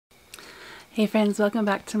Hey friends, welcome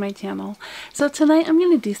back to my channel. So tonight I'm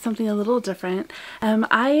going to do something a little different.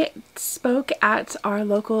 I spoke at our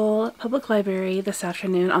local public library this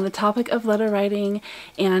afternoon on the topic of letter writing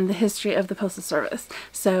and the history of the Postal Service.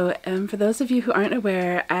 So for those of you who aren't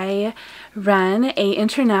aware, I run an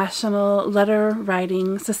international letter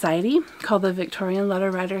writing society called the Victorian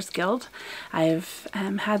Letter Writers Guild. I've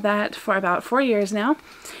had that for about 4 years now,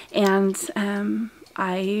 and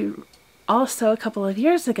I also, a couple of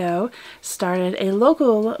years ago, started a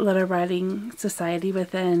local letter writing society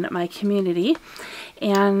within my community.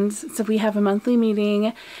 And so we have a monthly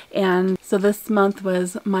meeting, and so this month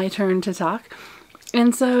was my turn to talk.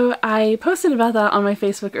 And so I posted about that on my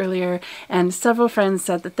Facebook earlier, and several friends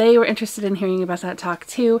said that they were interested in hearing about that talk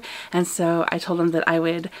too. And so I told them that I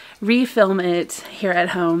would refilm it here at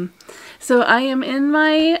home. So I am in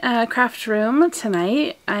my craft room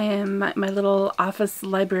tonight. I am my little office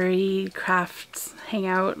library craft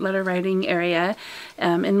hangout letter writing area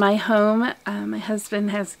in my home. My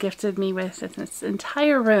husband has gifted me with this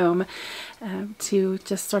entire room to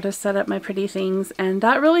just sort of set up my pretty things, and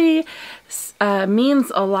that really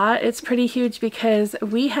means a lot. It's pretty huge because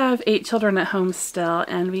we have 8 children at home still,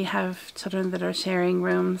 and we have children that are sharing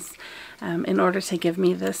rooms in order to give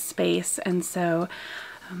me this space, and so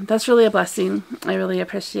that's really a blessing. I really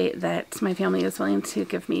appreciate that my family is willing to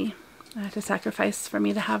give me, to sacrifice for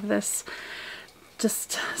me to have this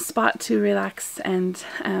just spot to relax and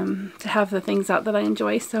to have the things out that I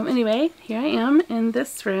enjoy. So anyway, here I am in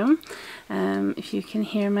this room. If you can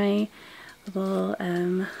hear my little,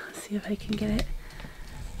 let's see if I can get it.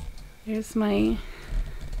 There's my,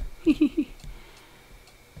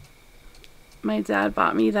 my dad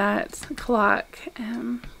bought me that clock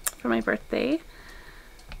for my birthday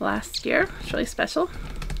last year. It's really special.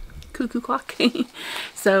 Cuckoo clock.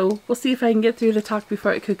 So we'll see if I can get through the talk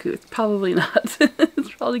before it cuckoos. Probably not.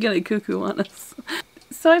 It's probably gonna cuckoo on us.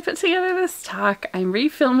 So I put together this talk. I'm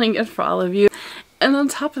refilming it for all of you. And on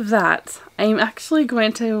top of that, I'm actually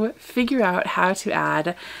going to figure out how to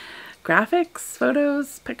add graphics,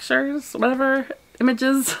 photos, pictures, whatever,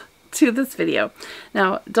 images to this video.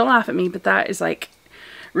 Now, don't laugh at me, but that is like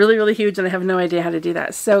really huge, and I have no idea how to do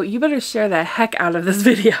that. So you better share the heck out of this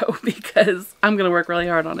video because I'm going to work really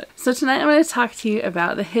hard on it. So tonight I'm going to talk to you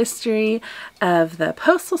about the history of the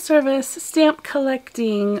Postal Service, stamp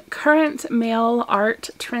collecting, current mail art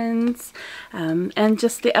trends, and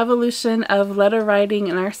just the evolution of letter writing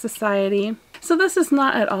in our society. So this is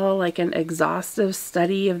not at all like an exhaustive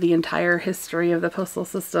study of the entire history of the postal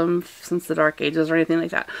system since the Dark Ages or anything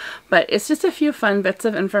like that, but it's just a few fun bits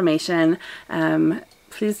of information.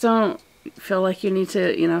 Please don't feel like you need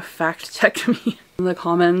to, fact check me in the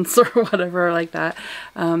comments or whatever like that.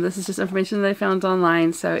 This is just information that I found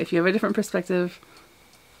online, so if you have a different perspective,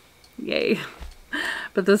 yay.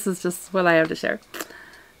 But this is just what I have to share.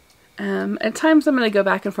 At times I'm going to go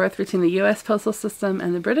back and forth between the US postal system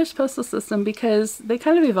and the British postal system because they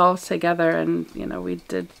kind of evolved together, and, we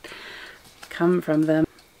did come from them.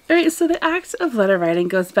 Alright, so the act of letter writing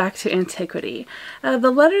goes back to antiquity.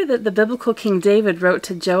 The letter that the biblical King David wrote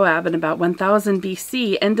to Joab in about 1000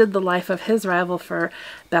 BC ended the life of his rival for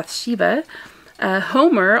Bathsheba.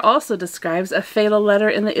 Homer also describes a fatal letter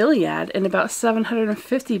in the Iliad in about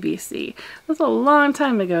 750 BC. It was a long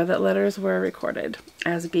time ago that letters were recorded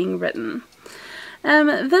as being written.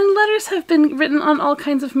 Then letters have been written on all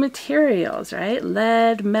kinds of materials, right?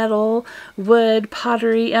 Lead, metal, wood,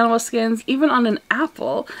 pottery, animal skins, even on an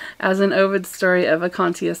apple, as in Ovid's story of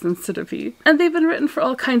Acontius and Cittipe. And they've been written for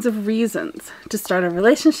all kinds of reasons. To start a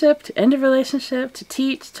relationship, to end a relationship, to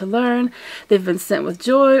teach, to learn. They've been sent with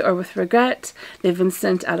joy or with regret. They've been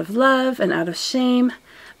sent out of love and out of shame,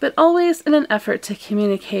 but always in an effort to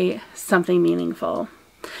communicate something meaningful.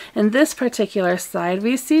 In this particular slide,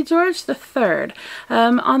 we see George III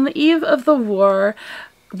on the eve of the war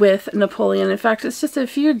with Napoleon. In fact, it's just a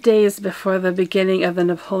few days before the beginning of the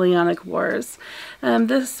Napoleonic Wars.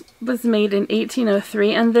 This was made in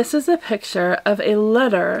 1803, and this is a picture of a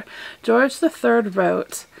letter George III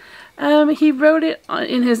wrote. He wrote it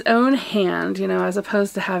in his own hand, as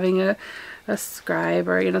opposed to having a scribe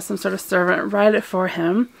or some sort of servant write it for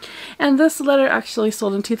him. And this letter actually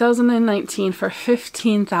sold in 2019 for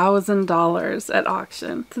 $15,000 at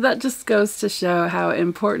auction. So that just goes to show how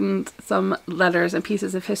important some letters and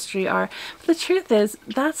pieces of history are. But the truth is,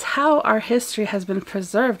 that's how our history has been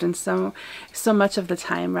preserved in so much of the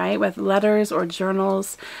time, right? With letters or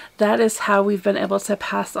journals, that is how we've been able to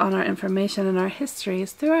pass on our information and our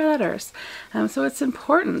histories through our letters. So it's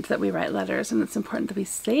important that we write letters, and it's important that we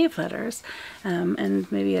save letters.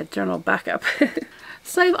 and maybe a journal backup.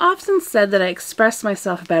 So I've often said that I express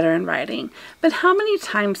myself better in writing, but how many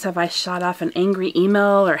times have I shot off an angry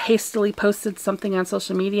email or hastily posted something on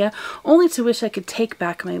social media only to wish I could take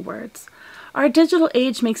back my words? Our digital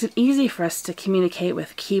age makes it easy for us to communicate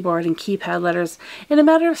with keyboard and keypad letters in a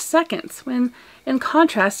matter of seconds, when, in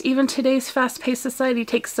contrast, even today's fast-paced society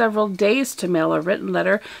takes several days to mail a written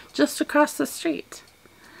letter just across the street.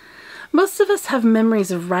 Most of us have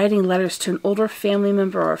memories of writing letters to an older family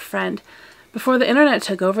member or a friend. Before the internet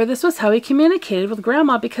took over, this was how we communicated with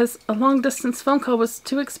Grandma because a long-distance phone call was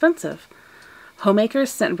too expensive. Homemakers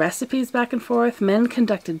sent recipes back and forth, men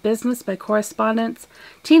conducted business by correspondence,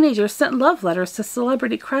 teenagers sent love letters to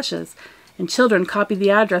celebrity crushes, and children copied the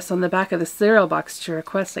address on the back of the cereal box to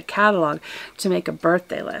request a catalog to make a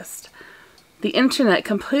birthday list. The internet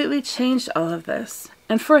completely changed all of this,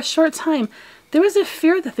 and for a short time, there was a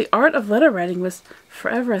fear that the art of letter writing was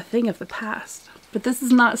forever a thing of the past. But this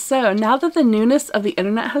is not so. Now that the newness of the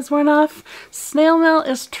internet has worn off, snail mail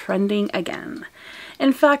is trending again.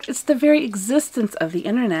 In fact, it's the very existence of the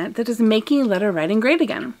internet that is making letter writing great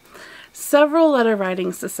again. Several letter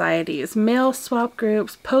writing societies, mail swap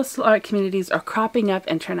groups, postal art communities are cropping up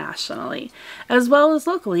internationally, as well as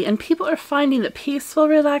locally, and people are finding the peaceful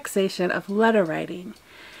relaxation of letter writing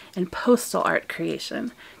and postal art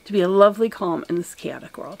creation to be a lovely calm in this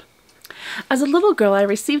chaotic world. As a little girl, I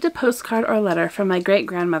received a postcard or letter from my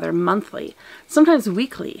great-grandmother monthly, sometimes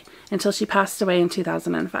weekly, until she passed away in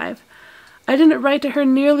 2005. I didn't write to her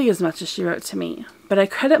nearly as much as she wrote to me, but I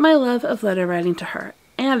credit my love of letter writing to her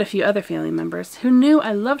and a few other family members who knew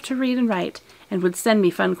I loved to read and write and would send me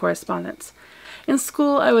fun correspondence. In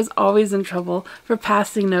school, I was always in trouble for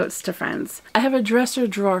passing notes to friends. I have a dresser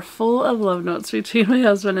drawer full of love notes between my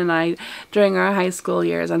husband and I during our high school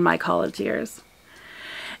years and my college years.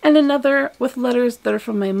 And another with letters that are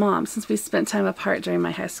from my mom, since we spent time apart during my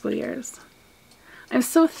high school years. I'm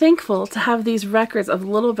so thankful to have these records of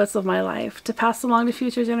little bits of my life to pass along to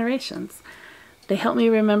future generations. They help me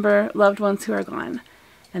remember loved ones who are gone,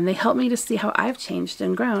 and they help me to see how I've changed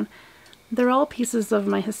and grown. They're all pieces of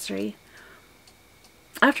my history.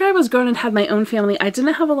 After I was grown and had my own family, I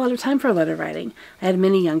didn't have a lot of time for letter writing. I had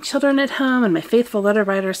many young children at home, and my faithful letter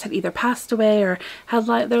writers had either passed away or had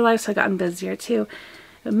their lives had gotten busier too.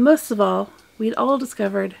 But most of all, we'd all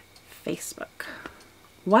discovered Facebook.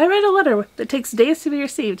 Why write a letter that takes days to be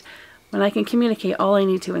received when I can communicate all I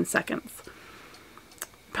need to in seconds?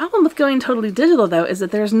 The problem with going totally digital, though, is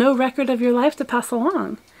that there's no record of your life to pass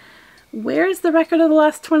along. Where is the record of the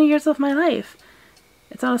last 20 years of my life?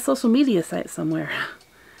 It's on a social media site somewhere,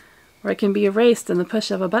 where it can be erased in the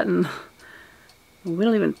push of a button. We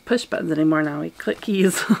don't even push buttons anymore now, we click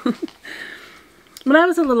keys. When I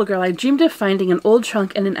was a little girl, I dreamed of finding an old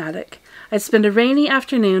trunk in an attic. I'd spend a rainy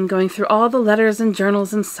afternoon going through all the letters and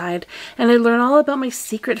journals inside, and I'd learn all about my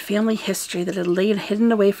secret family history that had lain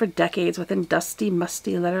hidden away for decades within dusty,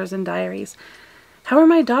 musty letters and diaries. How are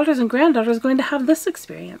my daughters and granddaughters going to have this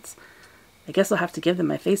experience? I guess I'll have to give them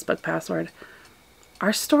my Facebook password.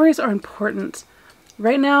 Our stories are important.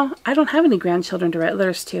 Right now, I don't have any grandchildren to write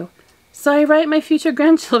letters to, so I write my future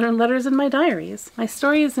grandchildren letters in my diaries. My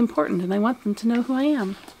story is important, and I want them to know who I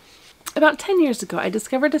am. About 10 years ago, I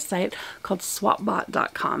discovered a site called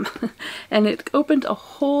swapbot.com, and it opened a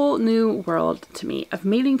whole new world to me of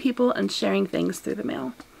meeting people and sharing things through the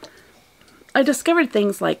mail. I discovered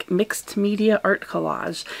things like mixed media art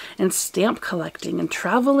collage, and stamp collecting, and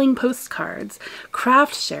traveling postcards,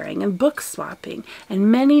 craft sharing, and book swapping,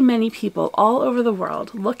 and many, many people all over the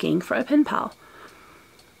world looking for a pen pal.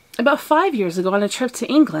 About 5 years ago, on a trip to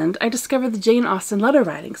England, I discovered the Jane Austen Letter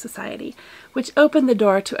Writing Society, which opened the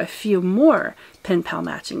door to a few more pen pal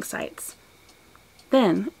matching sites.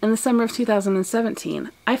 Then, in the summer of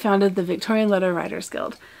 2017, I founded the Victorian Letter Writers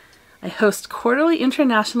Guild. I host quarterly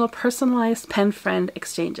international personalized pen friend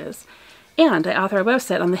exchanges, and I author a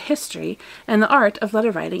website on the history and the art of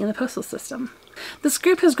letter writing in the postal system. This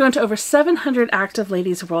group has grown to over 700 active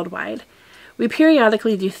ladies worldwide. We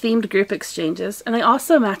periodically do themed group exchanges, and I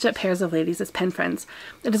also match up pairs of ladies as pen friends.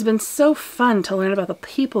 It has been so fun to learn about the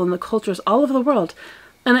people and the cultures all over the world,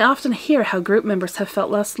 and I often hear how group members have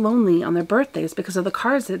felt less lonely on their birthdays because of the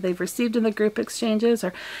cards that they've received in the group exchanges,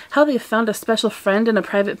 or how they've found a special friend in a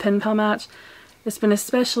private pen pal match. It's been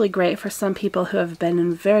especially great for some people who have been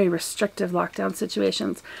in very restrictive lockdown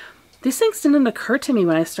situations. These things didn't occur to me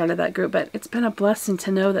when I started that group, but it's been a blessing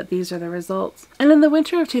to know that these are the results. And in the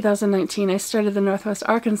winter of 2019, I started the Northwest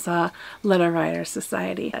Arkansas Letter Writers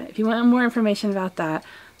Society. If you want more information about that,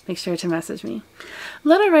 make sure to message me.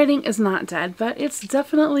 Letter writing is not dead, but it's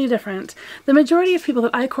definitely different. The majority of people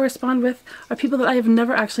that I correspond with are people that I have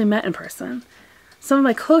never actually met in person. Some of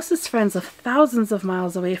my closest friends live thousands of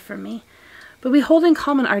miles away from me, but we hold in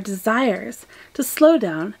common our desires to slow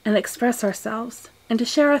down and express ourselves, and to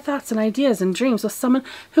share our thoughts and ideas and dreams with someone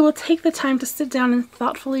who will take the time to sit down and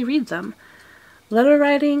thoughtfully read them. Letter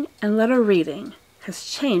writing and letter reading has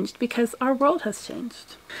changed because our world has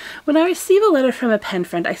changed. When I receive a letter from a pen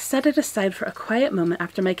friend, I set it aside for a quiet moment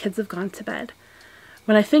after my kids have gone to bed.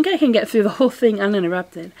 When I think I can get through the whole thing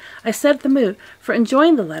uninterrupted, I set the mood for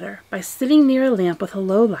enjoying the letter by sitting near a lamp with a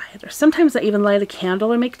low light, or sometimes I even light a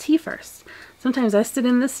candle or make tea first. Sometimes I sit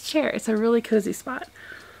in this chair. It's a really cozy spot.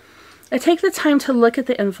 I take the time to look at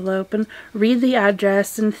the envelope and read the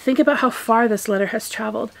address and think about how far this letter has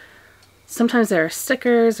traveled. Sometimes there are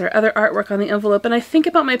stickers or other artwork on the envelope, and I think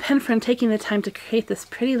about my pen friend taking the time to create this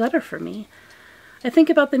pretty letter for me. I think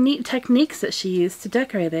about the neat techniques that she used to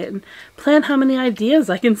decorate it and plan how many ideas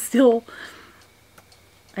I can steal.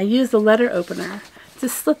 I use the letter opener to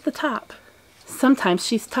slit the top. Sometimes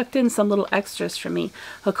she's tucked in some little extras for me,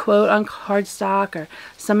 a quote on cardstock or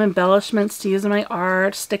some embellishments to use in my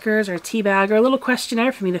art, stickers or a tea bag, or a little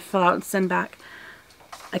questionnaire for me to fill out and send back.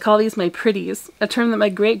 I call these my pretties, a term that my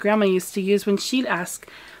great-grandma used to use when she'd ask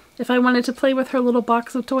if I wanted to play with her little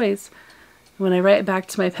box of toys. When I write back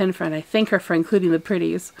to my pen friend, I thank her for including the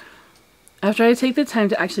pretties. After I take the time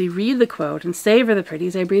to actually read the quote and savor the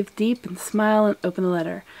pretties, I breathe deep and smile and open the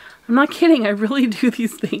letter. I'm not kidding, I really do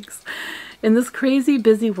these things. In this crazy,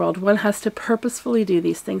 busy world, one has to purposefully do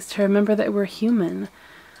these things to remember that we're human.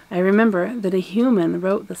 I remember that a human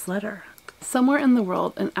wrote this letter. Somewhere in the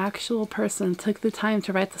world, an actual person took the time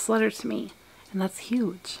to write this letter to me, and that's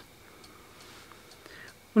huge.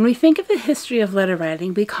 When we think of the history of letter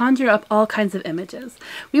writing, we conjure up all kinds of images.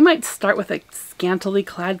 We might start with a scantily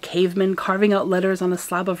clad caveman carving out letters on a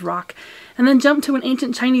slab of rock, and then jump to an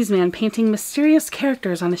ancient Chinese man painting mysterious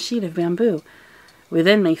characters on a sheet of bamboo. We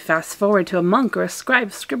then may fast forward to a monk or a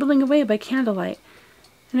scribe scribbling away by candlelight.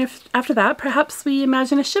 And after that, perhaps we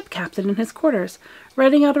imagine a ship captain in his quarters,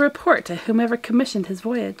 writing out a report to whomever commissioned his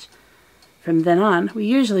voyage. From then on, we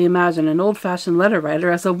usually imagine an old-fashioned letter writer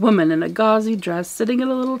as a woman in a gauzy dress sitting at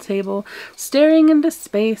a little table, staring into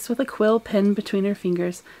space with a quill pen between her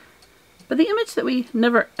fingers. But the image that we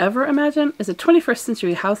never ever imagine is a 21st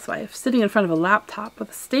century housewife sitting in front of a laptop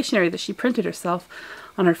with a stationery that she printed herself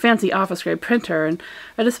on her fancy office-grade printer and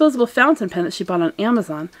a disposable fountain pen that she bought on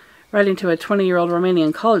Amazon, writing to a 20-year-old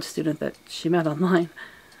Romanian college student that she met online.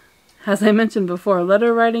 As I mentioned before,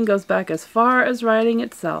 letter writing goes back as far as writing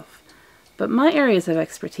itself, but my areas of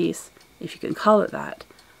expertise, if you can call it that,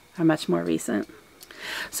 are much more recent.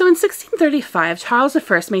 So in 1635, Charles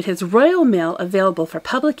I made his royal mail available for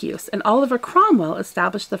public use, and Oliver Cromwell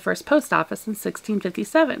established the first post office in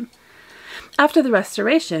 1657. After the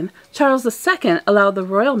Restoration, Charles II allowed the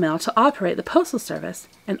royal mail to operate the postal service,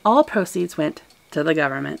 and all proceeds went to the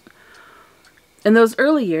government. In those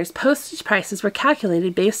early years, postage prices were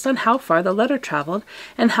calculated based on how far the letter traveled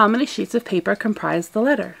and how many sheets of paper comprised the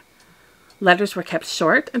letter. Letters were kept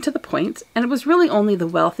short and to the point, and it was really only the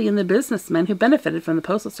wealthy and the businessmen who benefited from the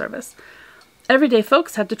postal service. Everyday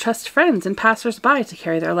folks had to trust friends and passers-by to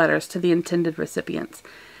carry their letters to the intended recipients,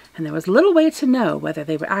 and there was little way to know whether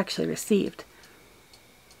they were actually received.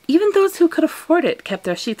 Even those who could afford it kept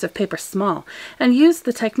their sheets of paper small and used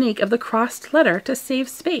the technique of the crossed letter to save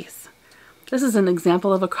space. This is an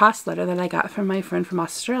example of a crossed letter that I got from my friend from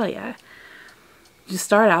Australia. You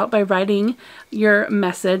start out by writing your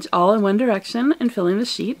message all in one direction and filling the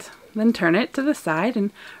sheet, then turn it to the side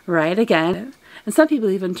and write again. And some people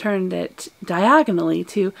even turned it diagonally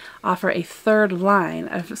to offer a third line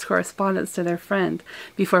of correspondence to their friend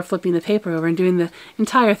before flipping the paper over and doing the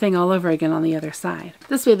entire thing all over again on the other side.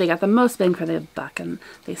 This way they got the most bang for their buck, and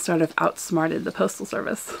they sort of outsmarted the postal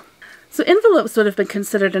service. So envelopes would have been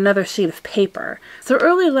considered another sheet of paper, so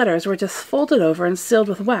early letters were just folded over and sealed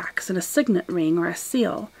with wax and a signet ring or a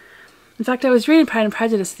seal. In fact, I was reading Pride and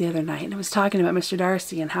Prejudice the other night, and I was talking about Mr.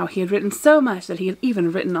 Darcy and how he had written so much that he had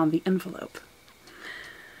even written on the envelope.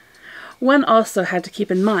 One also had to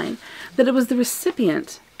keep in mind that it was the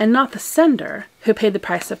recipient and not the sender who paid the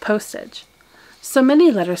price of postage. So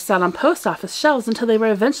many letters sat on post office shelves until they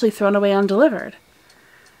were eventually thrown away undelivered.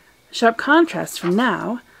 Sharp contrast from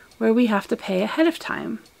now, where we have to pay ahead of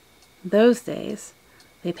time. Those days,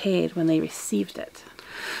 they paid when they received it.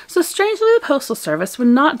 So strangely, the Postal Service would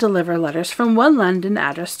not deliver letters from one London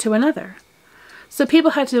address to another. so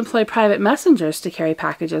people had to employ private messengers to carry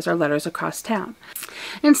packages or letters across town.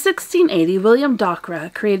 In 1680, William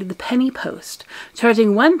Dockwra created the penny post,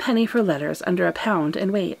 charging 1 penny for letters under a pound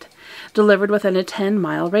in weight, delivered within a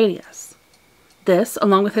 10-mile radius. This,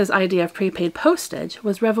 along with his idea of prepaid postage,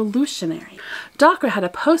 was revolutionary. Dockwra had a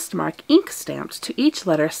postmark ink stamped to each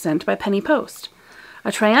letter sent by penny post.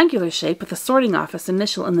 A triangular shape with a sorting office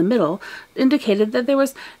initial in the middle indicated that there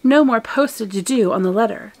was no more postage due on the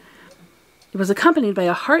letter. It was accompanied by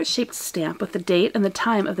a heart-shaped stamp with the date and the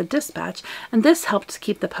time of the dispatch, and this helped to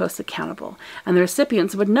keep the post accountable, and the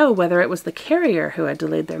recipients would know whether it was the carrier who had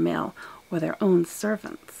delayed their mail or their own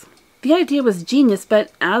servants. The idea was genius,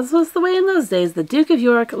 but as was the way in those days, the Duke of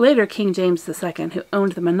York, later King James II, who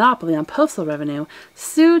owned the monopoly on postal revenue,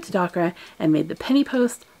 sued Dockwra and made the penny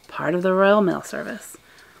post part of the Royal Mail Service.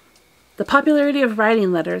 The popularity of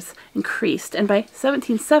writing letters increased, and by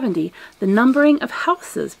 1770, the numbering of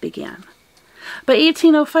houses began. By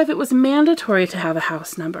 1805, it was mandatory to have a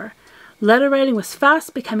house number. Letter writing was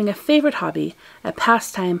fast becoming a favorite hobby, a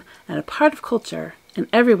pastime, and a part of culture, and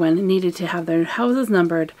everyone needed to have their houses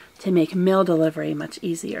numbered to make mail delivery much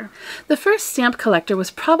easier. The first stamp collector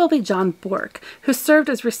was probably John Bourke, who served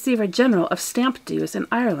as Receiver General of stamp dues in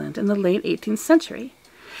Ireland in the late 18th century.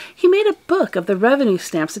 He made a book of the revenue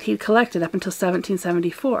stamps that he'd collected up until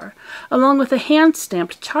 1774, along with the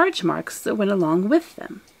hand-stamped charge marks that went along with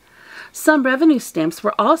them. Some revenue stamps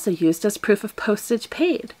were also used as proof of postage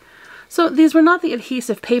paid. So these were not the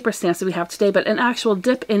adhesive paper stamps that we have today, but an actual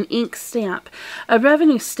dip-in-ink stamp. A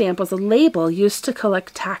revenue stamp was a label used to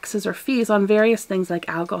collect taxes or fees on various things like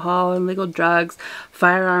alcohol, illegal drugs,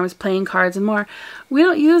 firearms, playing cards, and more. We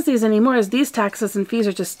don't use these anymore, as these taxes and fees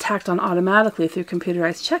are just tacked on automatically through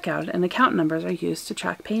computerized checkout, and account numbers are used to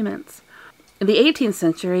track payments. The 18th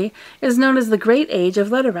century is known as the Great Age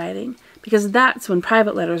of Letter Writing, because that's when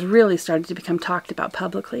private letters really started to become talked about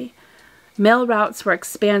publicly. Mail routes were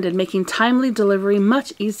expanded, making timely delivery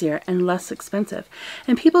much easier and less expensive,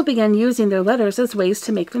 and people began using their letters as ways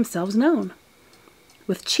to make themselves known.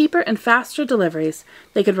 With cheaper and faster deliveries,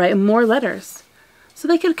 they could write more letters. So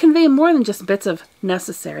they could convey more than just bits of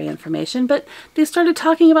necessary information, but they started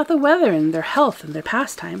talking about the weather and their health and their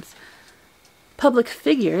pastimes. Public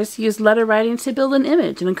figures used letter writing to build an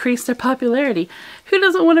image and increase their popularity. Who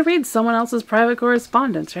doesn't want to read someone else's private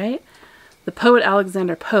correspondence, right? The poet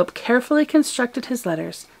Alexander Pope carefully constructed his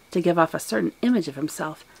letters to give off a certain image of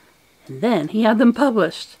himself, and then he had them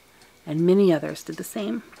published, and many others did the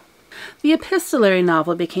same. The epistolary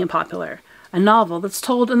novel became popular, a novel that's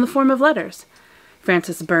told in the form of letters.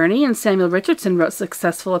 Frances Burney and Samuel Richardson wrote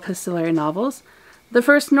successful epistolary novels. The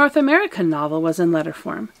first North American novel was in letter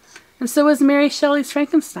form, and so was Mary Shelley's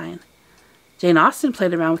Frankenstein. Jane Austen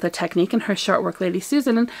played around with the technique in her short work Lady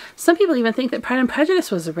Susan, and some people even think that Pride and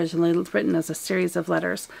Prejudice was originally written as a series of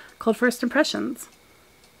letters called First Impressions.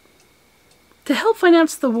 To help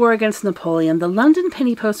finance the war against Napoleon, the London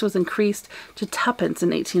penny post was increased to 2d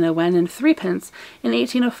in 1801 and 3d in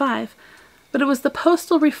 1805, but it was the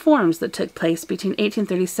postal reforms that took place between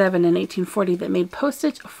 1837 and 1840 that made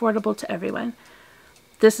postage affordable to everyone.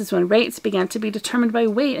 This is when rates began to be determined by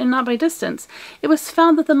weight and not by distance. It was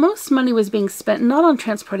found that the most money was being spent not on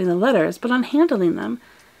transporting the letters, but on handling them.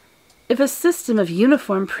 If a system of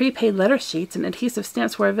uniform prepaid letter sheets and adhesive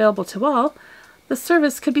stamps were available to all, the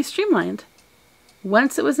service could be streamlined.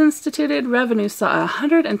 Once it was instituted, revenue saw a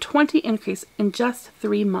 120% increase in just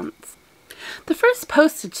 3 months. The first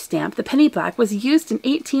postage stamp, the penny black, was used in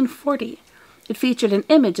 1840. It featured an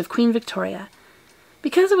image of Queen Victoria.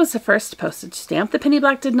 Because it was the first postage stamp, the penny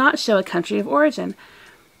black did not show a country of origin.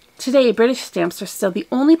 Today, British stamps are still the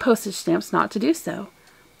only postage stamps not to do so.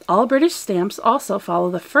 All British stamps also follow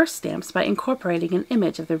the first stamps by incorporating an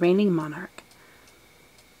image of the reigning monarch.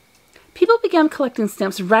 People began collecting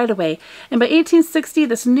stamps right away, and by 1860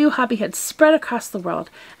 this new hobby had spread across the world,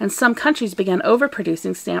 and some countries began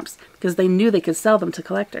overproducing stamps because they knew they could sell them to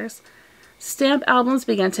collectors. Stamp albums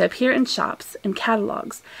began to appear in shops and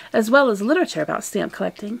catalogs, as well as literature about stamp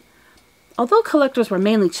collecting. Although collectors were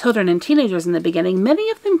mainly children and teenagers in the beginning, many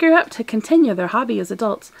of them grew up to continue their hobby as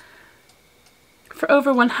adults. For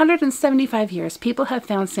over 175 years, people have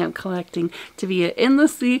found stamp collecting to be an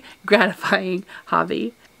endlessly gratifying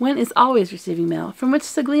hobby. One is always receiving mail from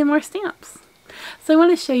which to glean more stamps. So I want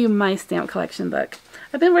to show you my stamp collection book.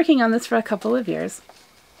 I've been working on this for a couple of years.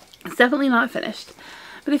 It's definitely not finished.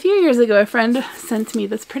 But a few years ago, a friend sent me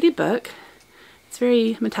this pretty book. It's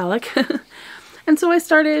very metallic. And so I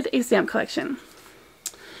started a stamp collection.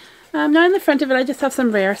 Now in the front of it, I just have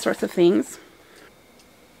some rare sorts of things.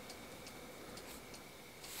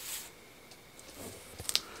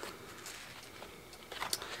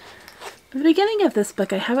 At the beginning of this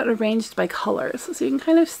book, I have it arranged by colors, so you can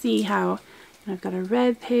kind of see how I've got a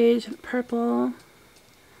red page and purple.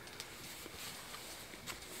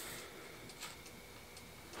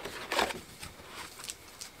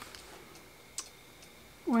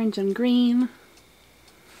 Orange and green.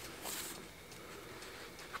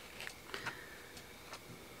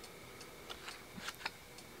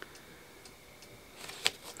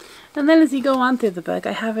 And then as you go on through the book,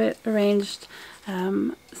 I have it arranged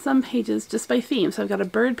some pages just by theme. So I've got a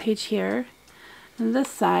bird page here, and this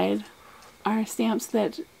side are stamps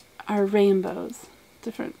that are rainbows,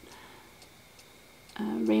 different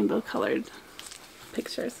rainbow colored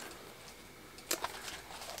pictures.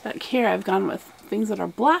 Back here I've gone with things that are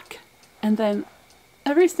black, and then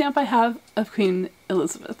every stamp I have of Queen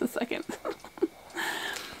Elizabeth II.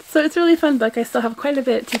 So it's a really fun book. I still have quite a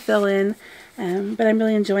bit to fill in, but I'm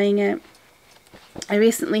really enjoying it. I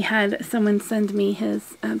recently had someone send me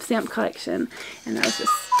his stamp collection, and that was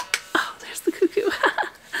just, oh, there's the cuckoo.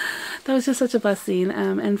 That was just such a blessing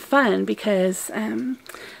and fun, because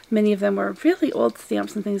many of them were really old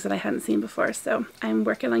stamps and things that I hadn't seen before, so I'm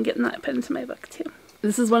working on getting that put into my book too.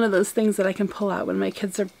 This is one of those things that I can pull out when my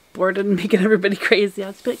kids are bored and making everybody crazy.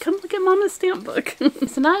 I'll just be like, come look at Mama's stamp book.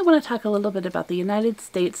 So now I want to talk a little bit about the United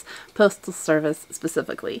States Postal Service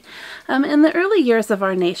specifically. In the early years of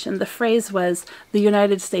our nation, the phrase was, the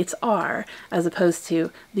United States are, as opposed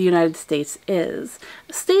to the United States is.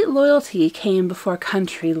 State loyalty came before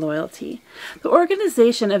country loyalty. The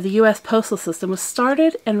organization of the U.S. postal system was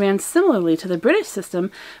started and ran similarly to the British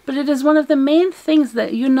system, but it is one of the main things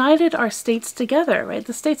that united our states together, right?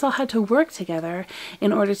 The states all had to work together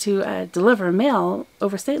in order to deliver mail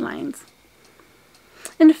over state lines.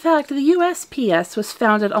 In fact, the USPS was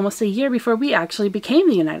founded almost a year before we actually became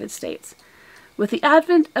the United States. With the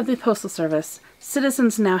advent of the Postal Service,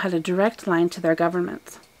 citizens now had a direct line to their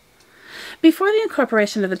governments. Before the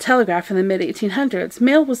incorporation of the telegraph in the mid-1800s,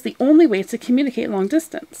 mail was the only way to communicate long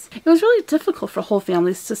distance. It was really difficult for whole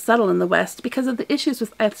families to settle in the West because of the issues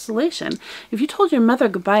with isolation. If you told your mother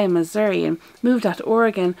goodbye in Missouri and moved out to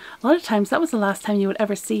Oregon, a lot of times that was the last time you would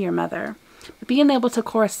ever see your mother. But being able to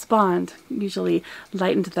correspond usually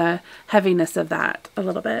lightened the heaviness of that a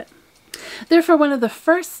little bit. Therefore, one of the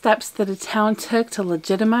first steps that a town took to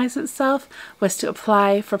legitimize itself was to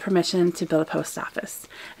apply for permission to build a post office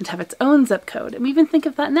and to have its own zip code. And we even think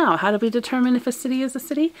of that now. How do we determine if a city is a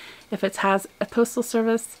city? If it has a postal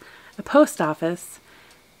service, a post office,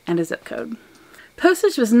 and a zip code.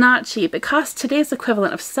 Postage was not cheap. It cost today's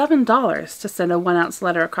equivalent of $7 to send a 1-ounce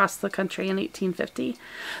letter across the country in 1850.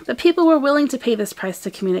 But people were willing to pay this price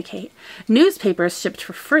to communicate. Newspapers shipped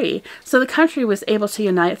for free, so the country was able to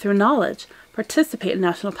unite through knowledge, participate in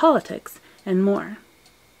national politics, and more.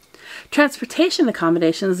 Transportation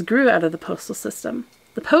accommodations grew out of the postal system.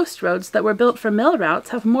 The post roads that were built for mail routes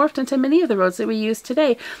have morphed into many of the roads that we use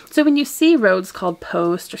today. So when you see roads called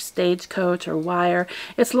post or stagecoach or wire,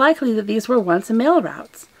 it's likely that these were once mail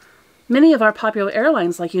routes. Many of our popular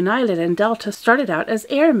airlines like United and Delta started out as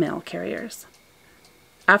air mail carriers.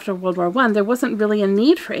 After World War I, there wasn't really a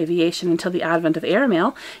need for aviation until the advent of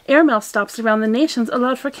airmail. Airmail stops around the nations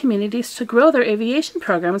allowed for communities to grow their aviation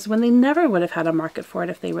programs when they never would have had a market for it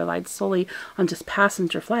if they relied solely on just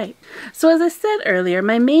passenger flight. So as I said earlier,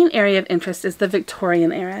 my main area of interest is the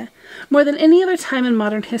Victorian era. More than any other time in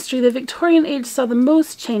modern history, the Victorian age saw the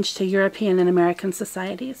most change to European and American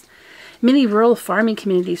societies. Many rural farming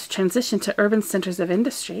communities transitioned to urban centers of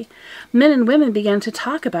industry. Men and women began to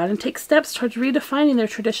talk about and take steps towards redefining their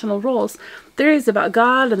traditional roles. Theories about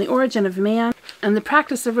God and the origin of man and the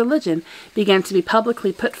practice of religion began to be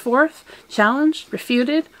publicly put forth, challenged,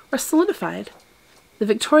 refuted, or solidified. The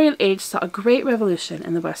Victorian age saw a great revolution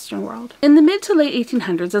in the Western world. In the mid to late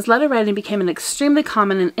 1800s, as letter writing became an extremely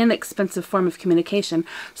common and inexpensive form of communication,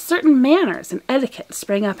 certain manners and etiquette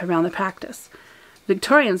sprang up around the practice.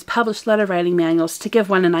 Victorians published letter writing manuals to give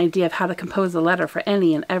one an idea of how to compose a letter for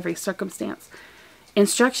any and every circumstance.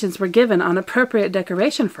 Instructions were given on appropriate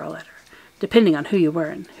decoration for a letter, depending on who you were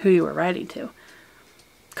and who you were writing to.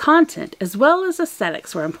 Content as well as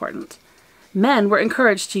aesthetics were important. Men were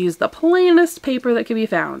encouraged to use the plainest paper that could be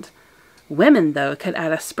found. Women, though, could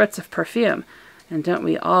add a spritz of perfume, and don't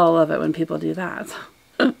we all love it when people do that?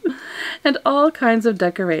 And all kinds of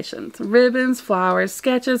decorations, ribbons, flowers,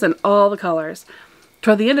 sketches, and all the colors.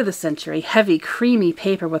 Toward the end of the century, heavy, creamy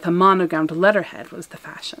paper with a monogrammed letterhead was the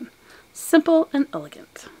fashion. Simple and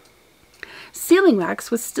elegant. Sealing wax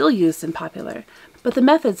was still used and popular, but the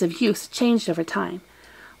methods of use changed over time.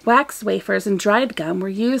 Wax wafers and dried gum were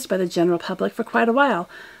used by the general public for quite a while,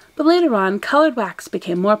 But later on, colored wax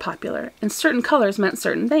became more popular, and certain colors meant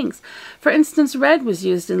certain things. For instance, red was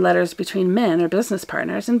used in letters between men or business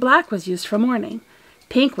partners, and black was used for mourning.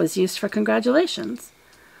 Pink was used for congratulations.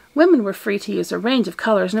 Women were free to use a range of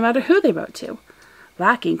colors no matter who they wrote to.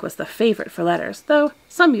 Black ink was the favorite for letters, though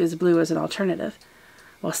some used blue as an alternative.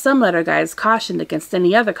 While some letter guides cautioned against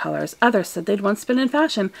any other colors, others said they'd once been in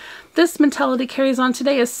fashion. This mentality carries on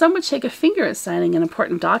today, as some would shake a finger at signing an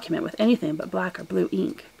important document with anything but black or blue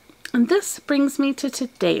ink. And this brings me to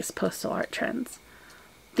today's postal art trends.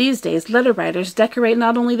 These days, letter writers decorate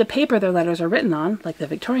not only the paper their letters are written on, like the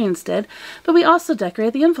Victorians did, but we also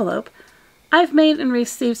decorate the envelope. I've made and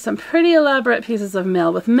received some pretty elaborate pieces of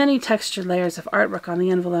mail with many textured layers of artwork on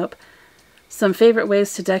the envelope. Some favorite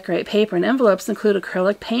ways to decorate paper and envelopes include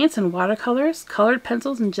acrylic paints and watercolors, colored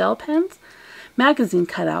pencils and gel pens, magazine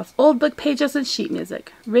cutouts, old book pages and sheet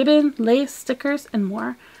music, ribbon, lace, stickers, and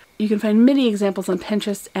more. You can find many examples on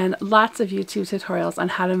Pinterest and lots of YouTube tutorials on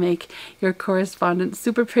how to make your correspondence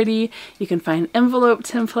super pretty. You can find envelope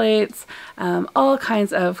templates, all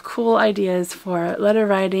kinds of cool ideas for letter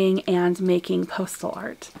writing and making postal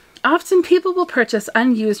art. Often people will purchase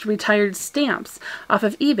unused retired stamps off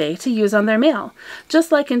of eBay to use on their mail.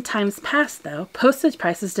 Just like in times past, though, postage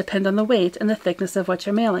prices depend on the weight and the thickness of what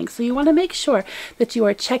you're mailing. So you want to make sure that you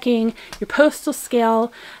are checking your postal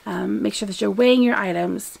scale, make sure that you're weighing your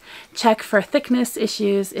items, check for thickness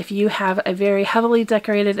issues. If you have a very heavily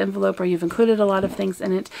decorated envelope or you've included a lot of things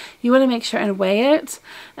in it, you want to make sure and weigh it,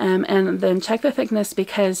 and then check the thickness,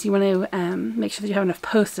 because you want to make sure that you have enough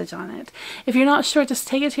postage on it. If you're not sure, just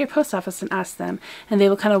take it to your post office and ask them, and they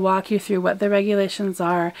will kind of walk you through what the regulations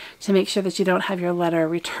are to make sure that you don't have your letter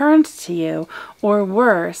returned to you, or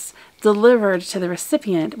worse, delivered to the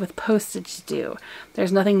recipient with postage due.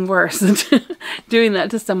 There's nothing worse than doing that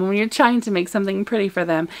to someone when you're trying to make something pretty for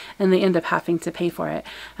them and they end up having to pay for it.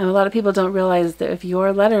 And a lot of people don't realize that if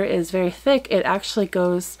your letter is very thick, it actually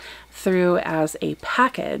goes through as a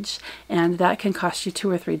package, and that can cost you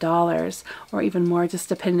 $2 or $3 or even more, just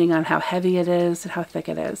depending on how heavy it is and how thick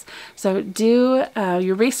it is. So do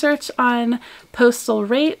your research on postal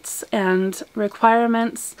rates and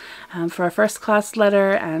requirements for a first-class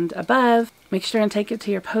letter and above. Make sure and take it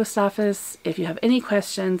to your post office if you have any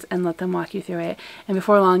questions and let them walk you through it. And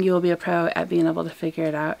before long, you will be a pro at being able to figure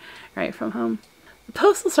it out right from home. The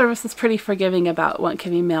Postal Service is pretty forgiving about what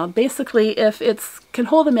can be mailed. Basically, if it can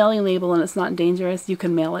hold a mailing label and it's not dangerous, you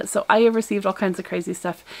can mail it. So I have received all kinds of crazy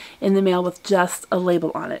stuff in the mail with just a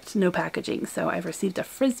label on it, no packaging. So I've received a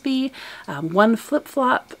Frisbee, one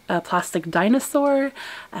flip-flop, a plastic dinosaur,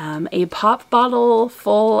 a pop bottle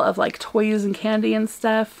full of like toys and candy and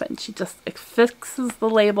stuff, and she just affixes the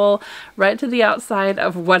label right to the outside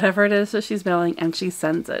of whatever it is that she's mailing, and she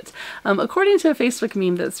sends it. According to a Facebook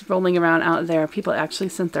meme that's rolling around out there, people actually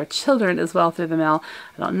sent their children as well through the mail.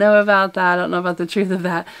 I don't know about that. I don't know about the truth of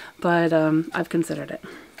that, but I've considered it.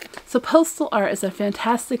 So postal art is a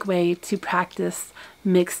fantastic way to practice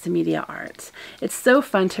mixed media art. It's so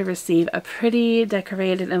fun to receive a pretty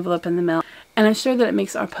decorated envelope in the mail, and I'm sure that it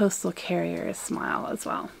makes our postal carriers smile as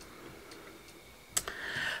well.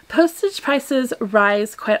 Postage prices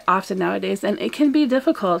rise quite often nowadays, and it can be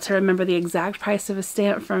difficult to remember the exact price of a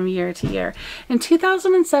stamp from year to year. In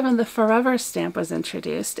 2007, the Forever stamp was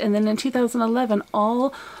introduced, and then in 2011,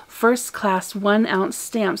 all first-class 1-ounce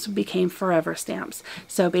stamps became Forever stamps.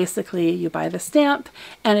 So basically, you buy the stamp,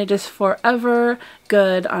 and it is forever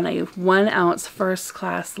good on a 1-ounce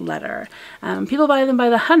first-class letter. People buy them by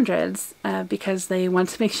the hundreds because they want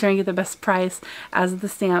to make sure and get the best price as the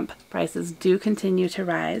stamp prices do continue to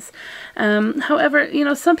rise. However, you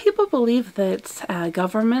know, some people believe that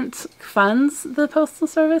government funds the Postal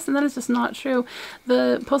Service, and that is just not true.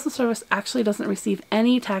 The Postal Service actually doesn't receive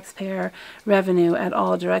any taxpayer revenue at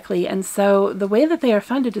all directly, and so the way that they are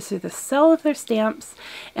funded is through the sale of their stamps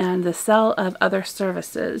and the sale of other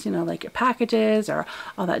services, you know, like your packages or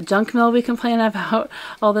all that junk mail we complain about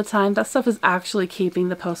all the time. That stuff is actually keeping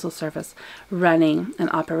the Postal Service running and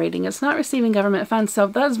operating. It's not receiving government funds, so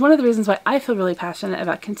that is one of the reasons why I feel really passionate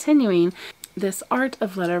about continuing this art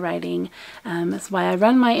of letter writing. That's why I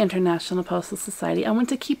run my International Postal Society. I want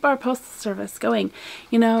to keep our Postal Service going.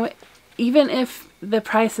 You know, even if the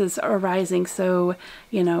prices are rising so,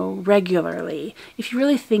 you know, regularly, if you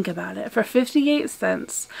really think about it, for 58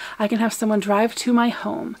 cents, I can have someone drive to my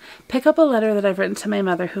home, pick up a letter that I've written to my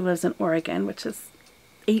mother who lives in Oregon, which is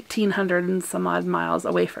 1,800 and some odd miles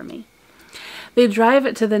away from me. They drive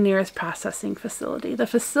it to the nearest processing facility. The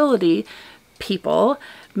facility people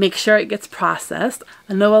make sure it gets processed.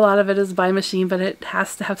 I know a lot of it is by machine, but it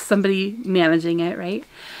has to have somebody managing it, right?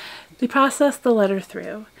 They process the letter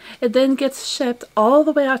through. It then gets shipped all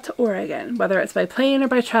the way out to Oregon, whether it's by plane or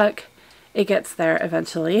by truck. It gets there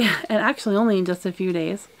eventually, and actually only in just a few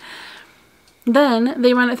days. Then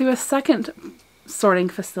they run it through a second sorting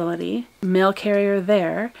facility, mail carrier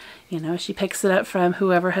there. You know, she picks it up from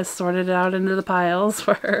whoever has sorted it out into the piles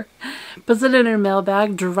for her, puts it in her mail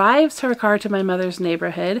bag, drives her car to my mother's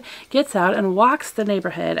neighborhood, gets out and walks the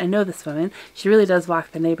neighborhood. I know this woman. She really does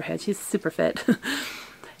walk the neighborhood. She's super fit.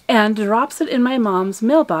 And drops it in my mom's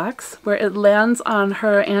mailbox, where it lands on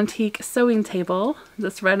her antique sewing table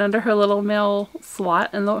that's right under her little mail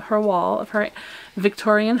slot in her wall of her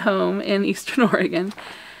Victorian home in Eastern Oregon.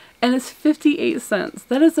 And it's 58 cents.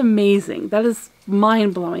 That is amazing. That is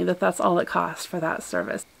mind-blowing that that's all it costs for that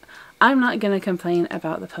service. I'm not going to complain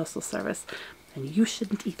about the Postal Service, and you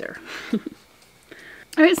shouldn't either.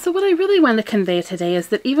 Alright, so what I really want to convey today is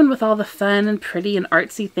that even with all the fun and pretty and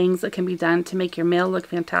artsy things that can be done to make your mail look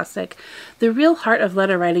fantastic, the real heart of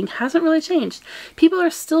letter writing hasn't really changed. People are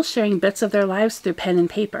still sharing bits of their lives through pen and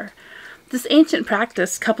paper. This ancient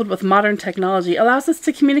practice, coupled with modern technology, allows us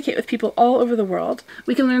to communicate with people all over the world.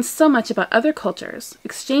 We can learn so much about other cultures,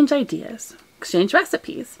 exchange ideas, exchange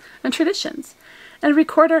recipes and traditions, and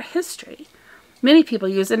record our history. Many people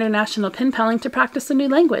use international pen paling to practice a new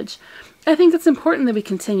language. I think it's important that we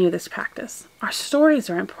continue this practice. Our stories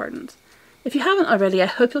are important. If you haven't already, I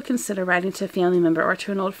hope you'll consider writing to a family member or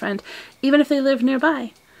to an old friend, even if they live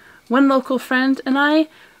nearby. One local friend and I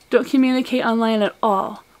don't communicate online at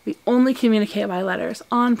all. We only communicate by letters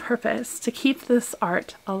on purpose to keep this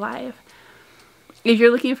art alive. If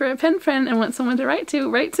you're looking for a pen friend and want someone to write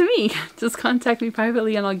to me. Just contact me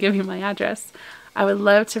privately and I'll give you my address. I would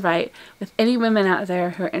love to write with any women out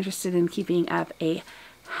there who are interested in keeping up a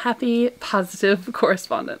happy, positive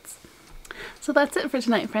correspondence. So that's it for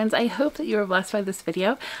tonight, friends. I hope that you were blessed by this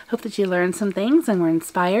video. Hope that you learned some things and were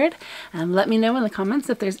inspired. Let me know in the comments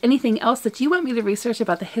if there's anything else that you want me to research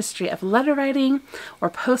about the history of letter writing or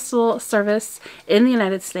postal service in the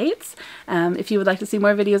United States. If you would like to see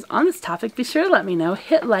more videos on this topic, be sure to let me know.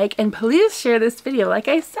 Hit like and please share this video. Like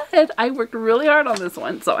I said, I worked really hard on this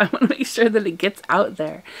one, so I want to make sure that it gets out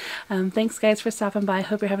there. Thanks, guys, for stopping by.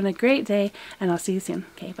 Hope you're having a great day, and I'll see you soon.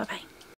 Okay, bye-bye.